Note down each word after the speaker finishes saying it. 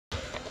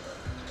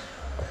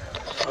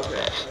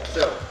Okay,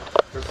 so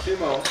for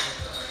sumo,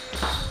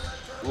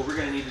 what we're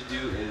gonna need to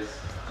do is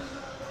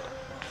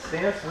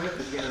stance width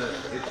is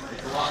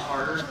it's a lot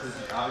harder because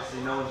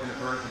obviously no one's gonna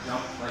vertically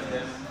jump like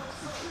this.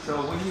 So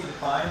what you need to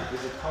find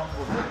is a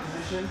comfortable grip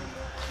position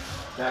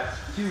that's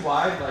too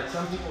wide. Like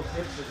some people's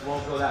hips just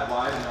won't go that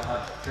wide and they'll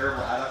have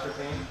terrible adductor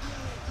pain.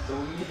 So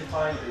what you need to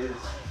find is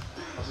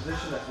a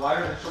position that's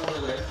wider than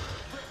shoulder width,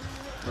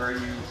 where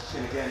you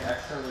can again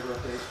externally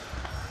rotate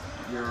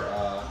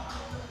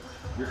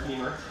your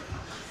femur.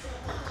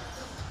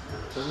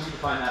 So we need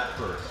to find that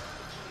first.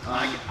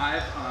 I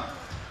have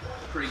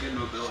pretty good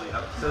mobility.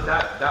 So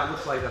that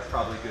looks like that's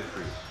probably good for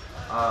you.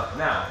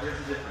 Now, here's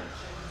the difference.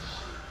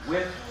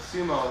 With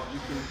sumo, you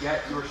can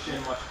get your shin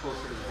much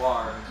closer to the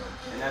bar,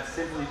 and that's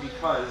simply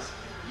because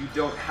you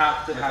don't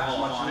have to have as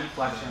much knee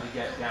flexion to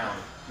get down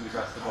to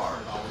address the bar.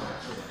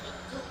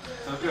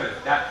 So good,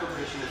 that foot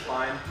position is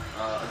fine.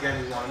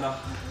 Again, we want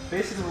enough,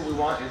 basically what we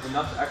want is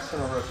enough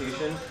external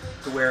rotation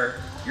to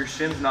where your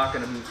shin's not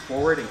going to move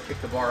forward and kick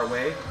the bar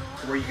away,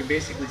 to where you can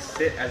basically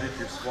sit as if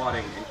you're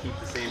squatting and keep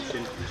the same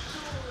shin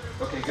position.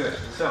 Okay, good.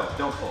 So,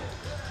 don't pull.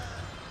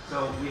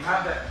 So we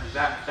have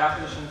that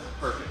position's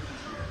perfect.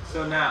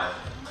 So now,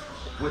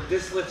 with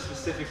this lift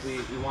specifically,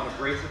 we want to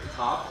brace at the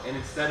top, and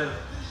instead of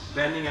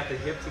bending at the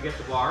hip to get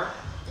the bar,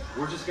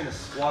 we're just going to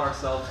squat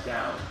ourselves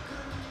down.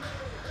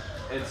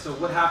 And so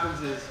what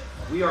happens is,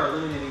 we are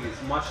eliminating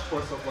as much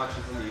torso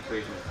flexion from the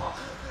equation as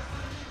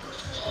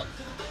possible.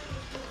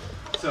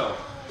 So,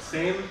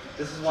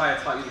 this is why I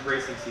taught you the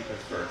bracing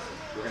sequence first.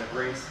 We're going to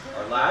brace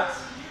our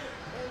lats,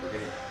 we're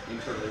going to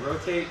internally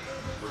rotate,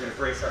 we're going to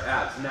brace our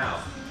abs.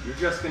 Now, you're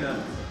just going to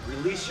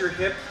release your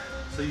hip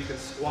so you can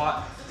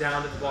squat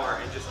down to the bar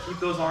and just keep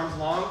those arms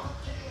long.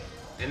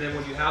 And then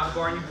when you have the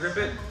bar and you grip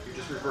it, you're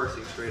just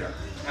reversing straight up.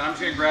 And I'm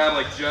just going to grab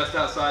like just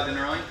outside the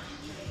knurling?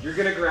 You're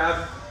going to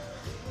grab,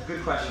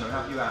 good question, I'll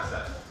have you ask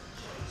that.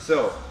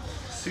 So,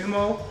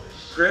 sumo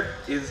grip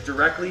is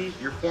directly,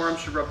 your forearm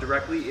should rub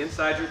directly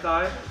inside your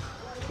thigh.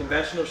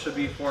 Conventional should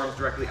be forearms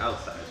directly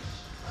outside.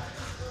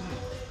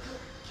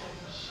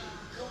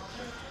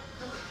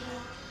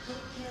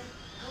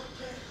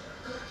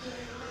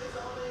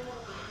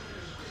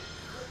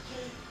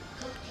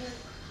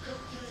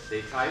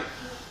 Stay tight.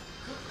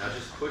 Now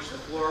just push the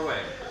floor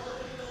away.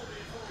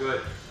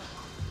 Good.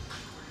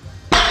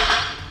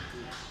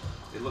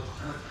 It looked,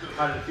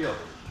 how did it feel?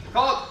 It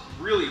felt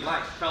really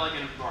light. It felt like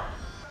an bar.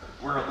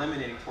 We're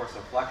eliminating torso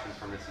flexion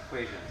from this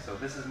equation, so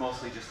this is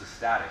mostly just a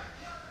static.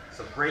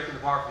 So breaking the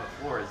bar from the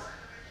floor is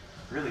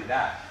really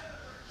that.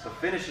 So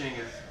finishing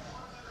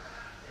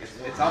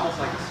it's almost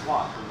like a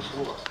squat from the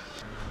floor.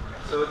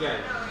 So again,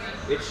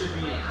 it should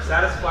be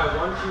satisfy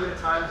one cue at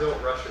a time,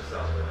 don't rush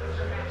yourself.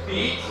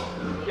 Feet.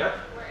 Yep.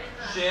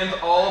 Shins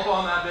all up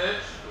on that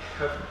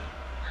bitch.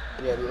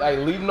 Yeah, like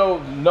leave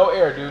no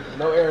air, dude.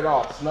 No air at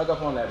all. Snug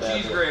up on that bad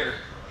Cheese boy. grater.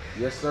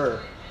 Yes, sir.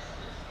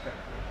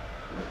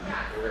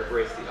 We're going to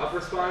brace the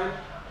upper spine.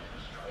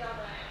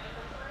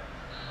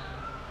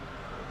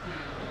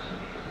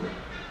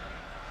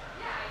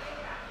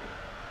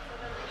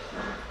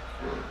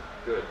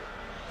 Good.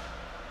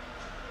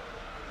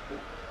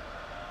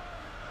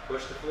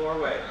 Push the floor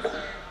away.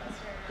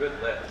 Good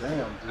lift.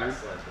 Damn, dude.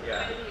 Excellent.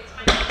 Yeah.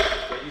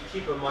 But you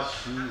keep a much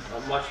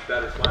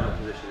better spinal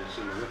position in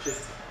sumo, which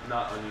is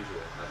not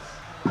unusual.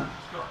 Let's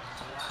go.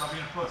 Copy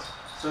and push.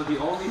 So the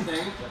only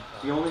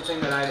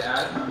thing that I'd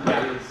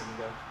add is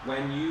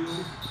when you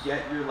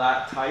get your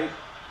lat tight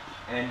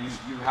and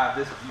you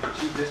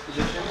achieve this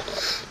position,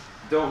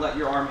 don't let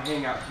your arm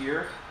hang out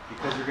here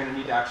because you're going to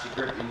need to actually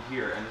grip in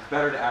here, and it's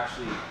better to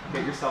actually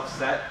get yourself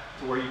set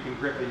to where you can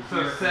grip in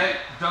here. So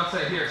don't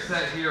set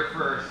here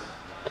first.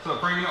 So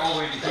bring it all the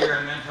way to here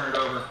and then turn it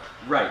over.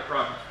 Right.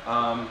 Proper.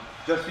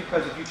 Just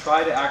because if you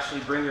try to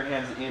actually bring your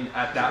hands in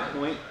at that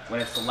point,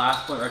 when it's the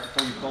last point right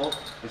before you pull,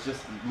 it's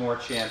just more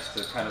chance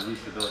to kind of lose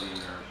stability in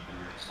your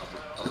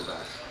upper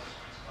back.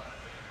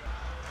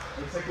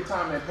 Hey, take your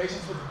time, man.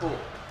 Patience with the pull.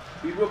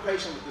 Be real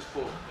patient with this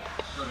pull.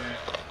 Okay.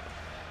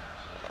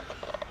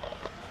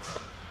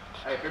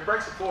 Hey, if it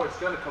breaks the floor, it's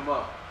gonna come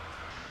up.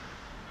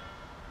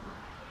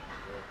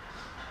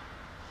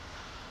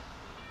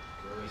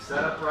 When you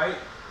set up right,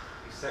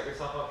 you set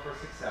yourself up for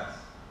success.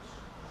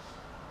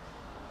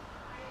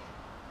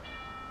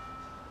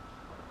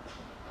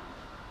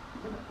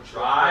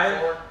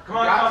 Drive. Come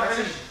on,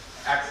 finish.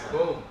 Excellent.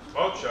 Boom.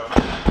 Smoke show.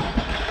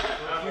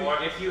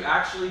 If you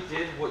actually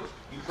did what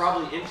you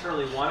probably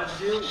internally wanted to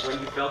do when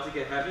you felt it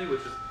get heavy,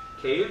 which was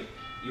cave,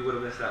 you would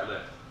have missed that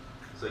lift.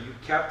 So you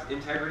kept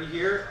integrity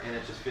here, and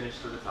it just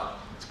finished to the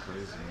top. That's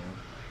crazy, man.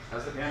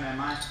 How's it? Yeah, man,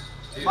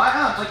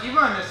 like even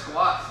when I miss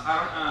squats,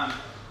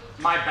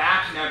 my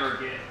back never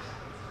gets.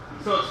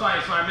 So it's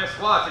funny. So when I miss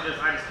squats, I just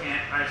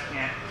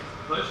can't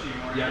push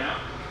anymore, you know.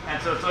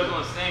 And so it's like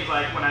one of those things.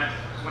 Like when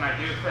I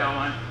do fail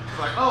one, it's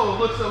like, oh, it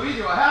looks so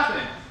easy. What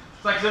happened?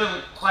 It's like,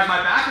 like my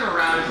back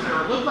around it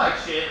never looked like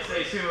shit.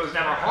 Say sumo was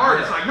never hard.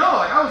 It's like, no,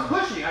 like I was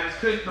pushing. I just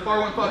couldn't. The bar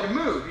wouldn't fucking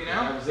move, you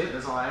know. That was it.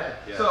 That's all I had.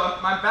 Yeah. So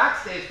my back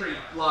stays pretty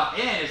locked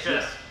in. It's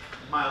just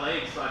my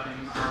legs fucking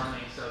are only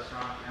so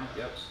strong, you know.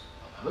 Yep.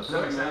 Looks Does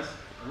that good, make man. sense?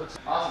 Looks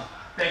Awesome.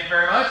 Thank you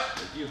very much.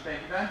 Thank you.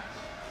 Thank you, Ben.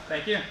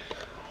 Thank you.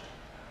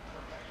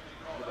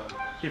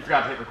 He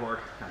forgot to hit record.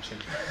 No, I'm just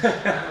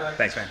kidding.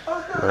 Thanks, man.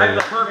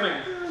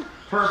 Perfect.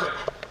 Perfect.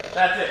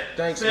 That's it.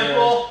 Thanks,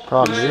 Simple. man.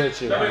 Problem, Good.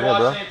 shit. Nobody Yeah,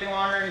 watched bro. anything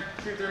longer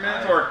than 2-3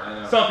 minutes, or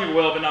some people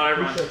will, but not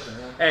everyone. Appreciate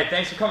you, man. Hey,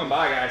 thanks for coming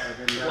by, guys.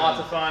 Lots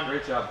of fun.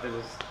 Great job. You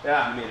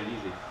made it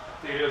easy.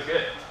 Dude, it was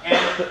good. And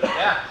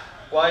yeah,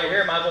 while you're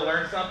here, might as well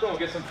learn something. We'll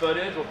get some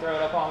footage. We'll throw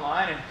it up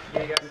online and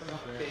get you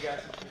guys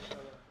some.